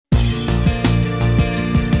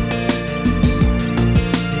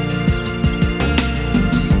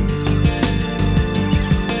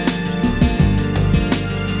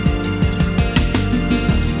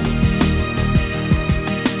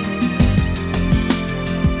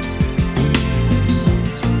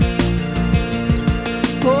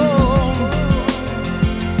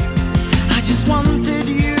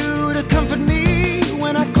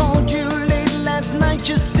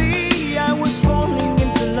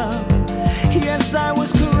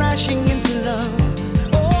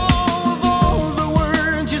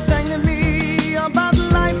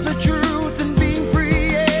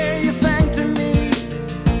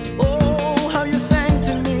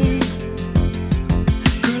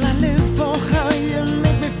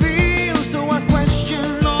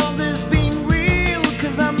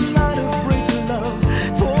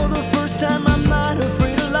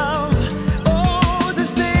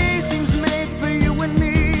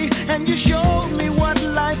and you showed me what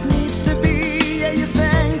life needs to be. Yeah, you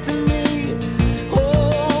sang to me,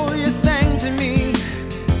 oh, you sang to me.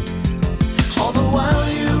 All the while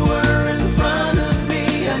you were in front of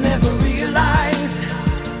me, I never realized.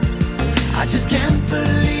 I just can't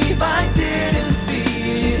believe I didn't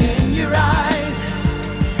see it in your eyes.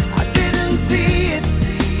 I didn't see it,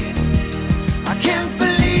 I can't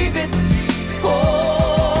believe it.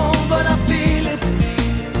 Oh, but I feel it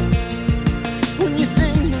when you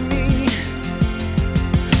sing to me.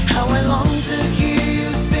 How I long to hear you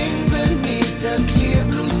sing beneath the clear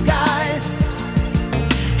blue skies.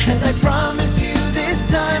 And I promise you this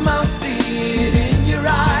time I'll see it in your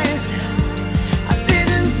eyes. I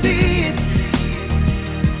didn't see it,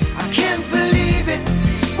 I can't believe it.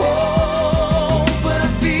 Oh, but I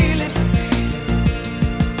feel it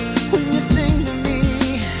when you sing to me.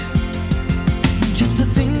 Just to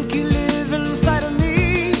think you live inside of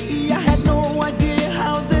me, I had no idea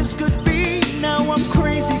how this could be. Now I'm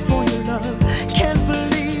crazy for your love, can't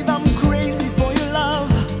believe I'm crazy for your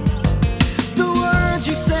love. The words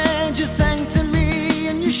you said, you sang to me,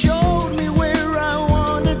 and you showed me where I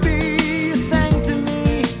wanna be. You sang to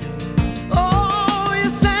me, oh, you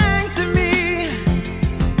sang to me.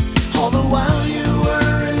 All the while you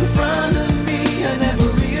were in front of me, I never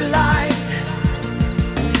realized.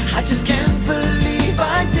 I just can't believe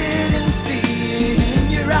I didn't see it in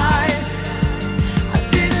your eyes. I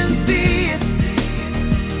didn't see it,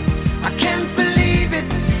 I can't believe it.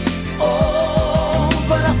 Oh,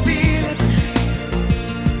 but I feel it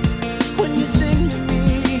when you sing to me.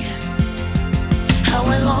 How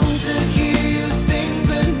I long to hear you sing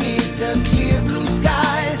beneath the clear blue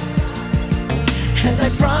skies. And I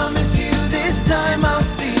promise you this time I'll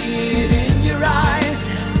see it in your eyes.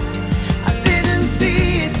 I didn't see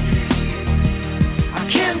it, I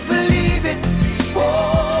can't believe it.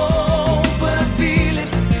 Oh, but I feel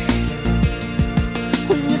it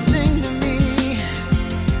when you sing to me.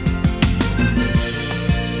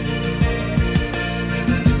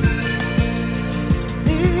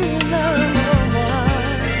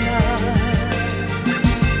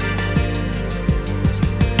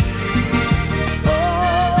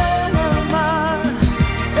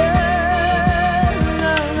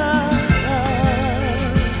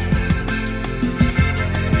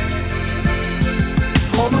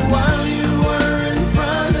 All the while you were in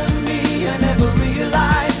front of me, I never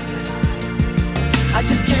realized. I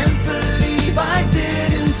just can't believe I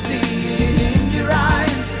didn't see it in your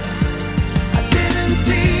eyes. I didn't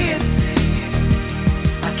see it,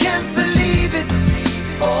 I can't believe it.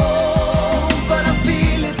 Oh, but I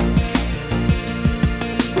feel it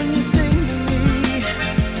when you sing to me.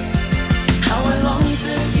 How I long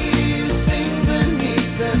to hear you sing beneath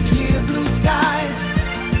the clear blue skies.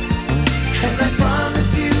 And I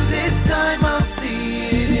promise you this time I'll see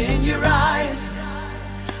it in your eyes.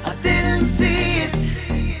 I didn't see it,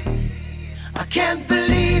 I can't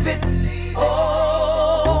believe it.